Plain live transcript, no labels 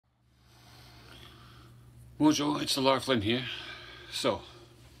Bonjour, it's the Larflynn here. So,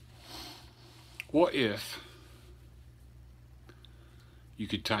 what if you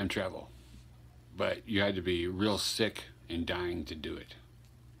could time travel, but you had to be real sick and dying to do it?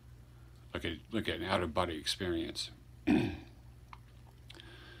 Like an out-of-body experience.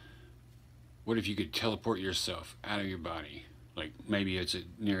 What if you could teleport yourself out of your body? Like maybe it's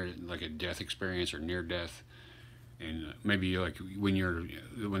like a death experience or near death. And maybe like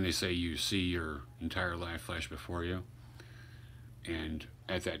when they say you see your entire life flash before you, and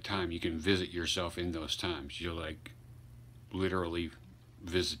at that time you can visit yourself in those times. You're like literally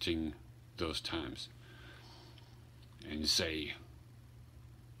visiting those times, and say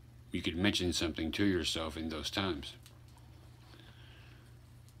you could mention something to yourself in those times.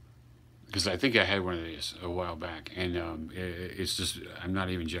 Because I think I had one of these a while back, and it's just, I'm not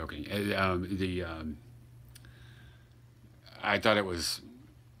even joking. I thought it was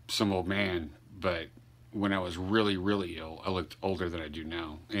some old man, but when I was really, really ill, I looked older than I do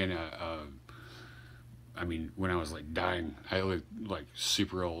now. And I mean, when I was like dying, I looked like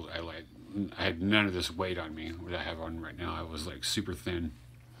super old. I had none of this weight on me that I have on right now. I was like super thin.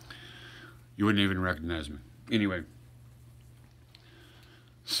 You wouldn't even recognize me. Anyway,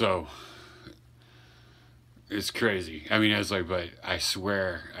 so it's crazy. I mean, I was like, but I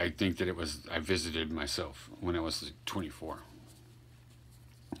swear, I think that I visited myself when I was like 24.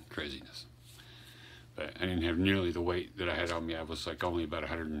 Craziness. But I didn't have nearly the weight that I had on me. I was like only about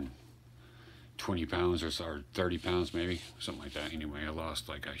 120 pounds or so, or 30 pounds maybe, something like that. Anyway, I lost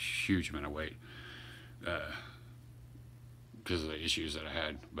like a huge amount of weight because of the issues that I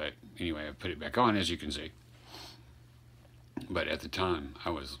had. But anyway, I put it back on, as you can see. But at the time, I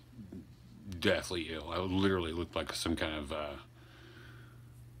was deathly ill. I literally looked like some kind of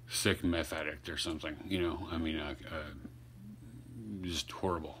sick meth addict or something, you know. I mean, just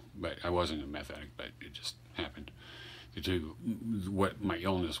horrible. But I wasn't a meth addict, but it just happened to what my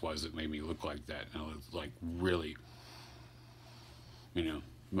illness was that made me look like that. And I was like really, you know,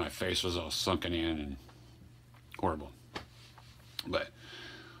 my face was all sunken in and horrible. But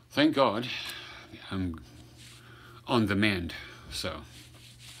thank God I'm on the mend. So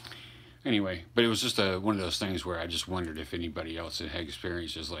anyway, but it was just one of those things where I just wondered if anybody else had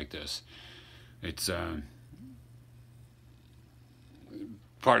experiences like this. It's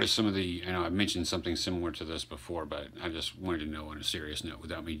part of some of the, I mentioned something similar to this before, but I just wanted to know on a serious note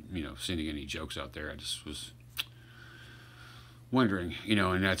without me, sending any jokes out there. I just was wondering,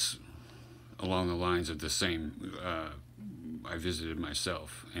 and that's along the lines of the same, I visited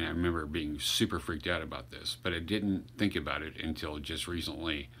myself, and I remember being super freaked out about this, but I didn't think about it until just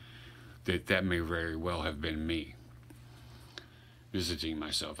recently that may very well have been me visiting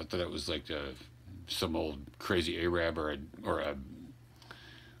myself. I thought it was like some old crazy Arab or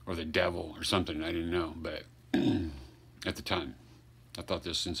the devil or something. I didn't know, but at the time, I thought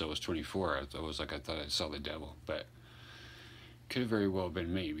this since I was 24. I thought I saw the devil, but it could have very well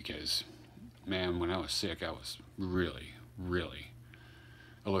been me because, man, when I was sick, I was really, really,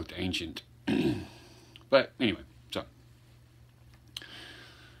 I looked ancient. But anyway, so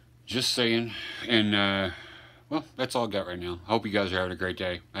just saying, and well, that's all I got right now. I hope you guys are having a great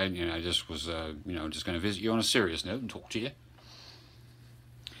day. I just was, just going to visit you on a serious note and talk to you.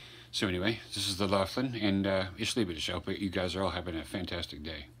 So anyway, this is the Larflynn, and it's Liberty. I hope you guys are all having a fantastic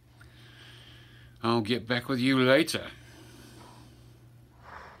day. I'll get back with you later.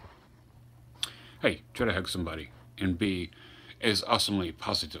 Hey, try to hug somebody and be as awesomely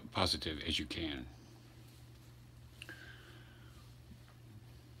positive as you can.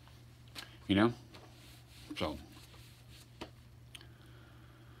 So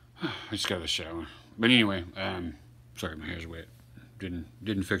I just got a shower. But anyway, sorry, my hair's wet.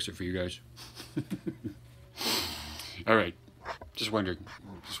 Didn't fix it for you guys. All right, just wondering.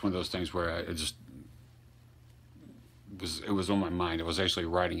 Just one of those things where it was on my mind. I was actually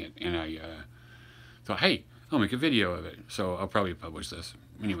writing it, and I thought, hey, I'll make a video of it. So I'll probably publish this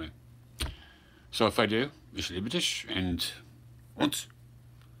anyway. So if I do, it's Liberty, and once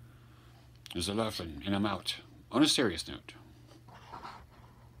there's a Larflynn, and I'm out on a serious note.